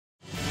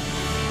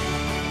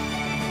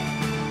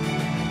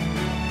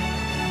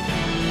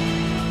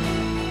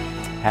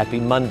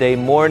Happy Monday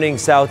morning,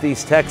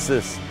 Southeast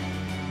Texas.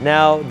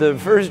 Now, the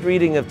first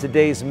reading of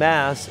today's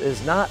Mass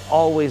is not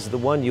always the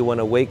one you want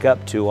to wake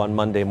up to on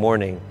Monday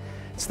morning.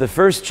 It's the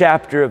first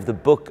chapter of the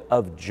book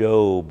of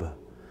Job.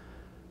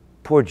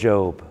 Poor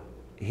Job.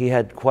 He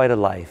had quite a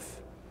life.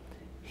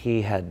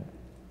 He had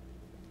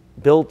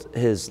built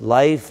his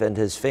life and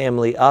his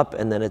family up,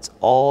 and then it's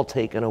all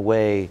taken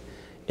away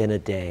in a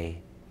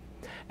day.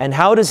 And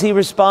how does he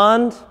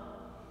respond?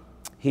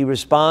 He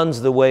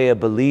responds the way a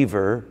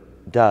believer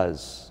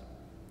does.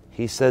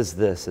 He says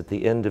this at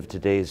the end of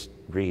today's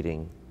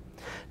reading.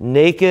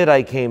 Naked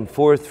I came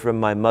forth from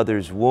my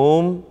mother's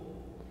womb,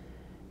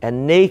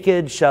 and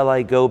naked shall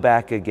I go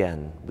back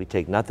again. We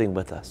take nothing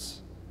with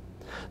us.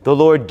 The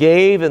Lord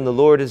gave, and the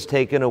Lord has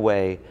taken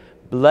away.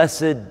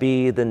 Blessed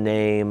be the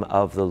name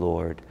of the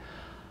Lord.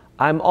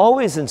 I'm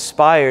always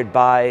inspired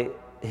by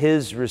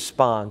his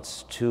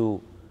response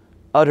to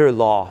utter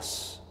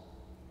loss.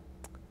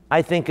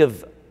 I think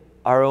of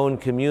our own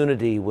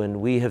community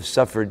when we have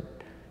suffered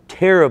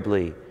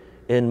terribly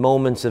in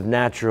moments of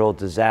natural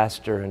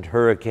disaster and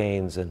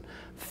hurricanes and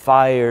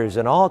fires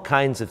and all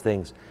kinds of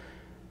things.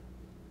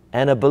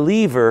 And a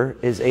believer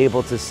is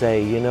able to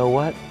say, you know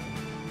what?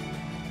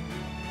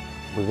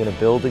 We're going to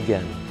build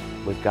again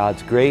with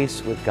God's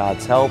grace, with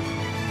God's help.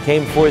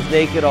 Came forth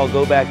naked, I'll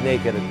go back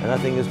naked, and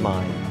nothing is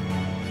mine.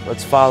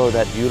 Let's follow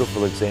that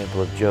beautiful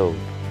example of Job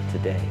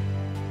today.